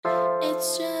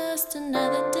It's just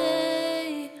another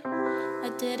day.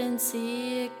 I didn't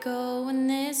see it going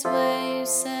this way. You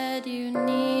said you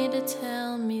need to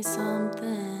tell me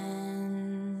something.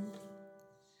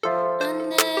 I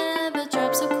never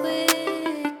dropped so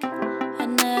quick. I'd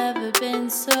never been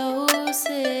so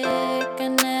sick. I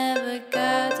never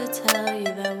got to tell you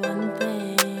that one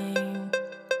thing.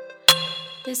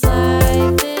 This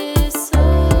life is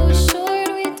so short,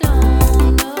 we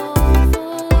don't know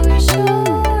for sure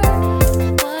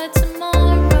what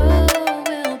tomorrow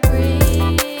will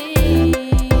bring.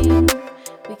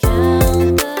 We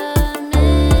count the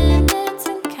minutes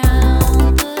and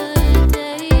count the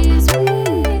days. We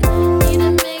need to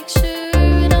make sure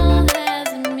it all has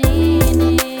a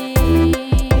meaning.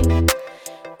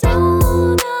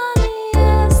 Don't on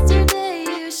yesterday,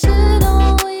 you should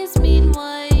always mean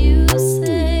what you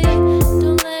say.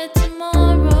 Don't let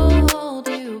tomorrow hold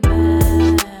you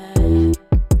back.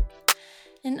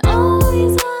 And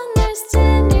always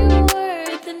understand your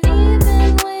worth. And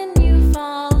even when you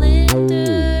fall in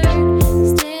dirt,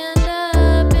 stand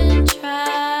up and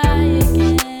try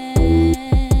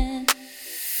again.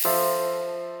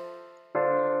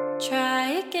 Try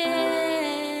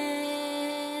again.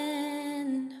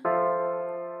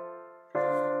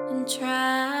 And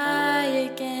try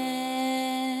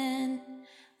again.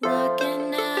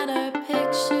 Looking at our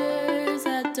pictures,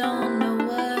 I don't know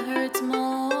what hurts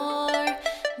more.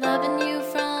 Loving you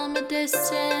from a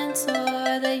distance,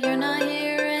 or that you're not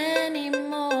here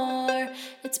anymore.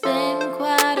 It's been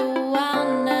quite a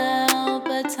while now,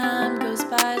 but time goes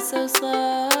by so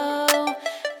slow.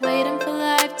 Waiting for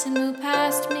life to move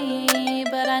past me,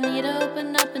 but I need to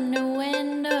open up a new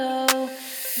window.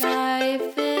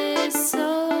 Life is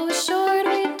so short,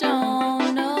 we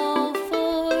don't know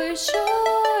for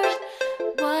sure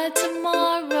what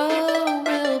tomorrow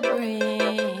will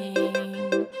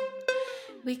bring.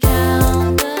 We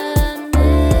count the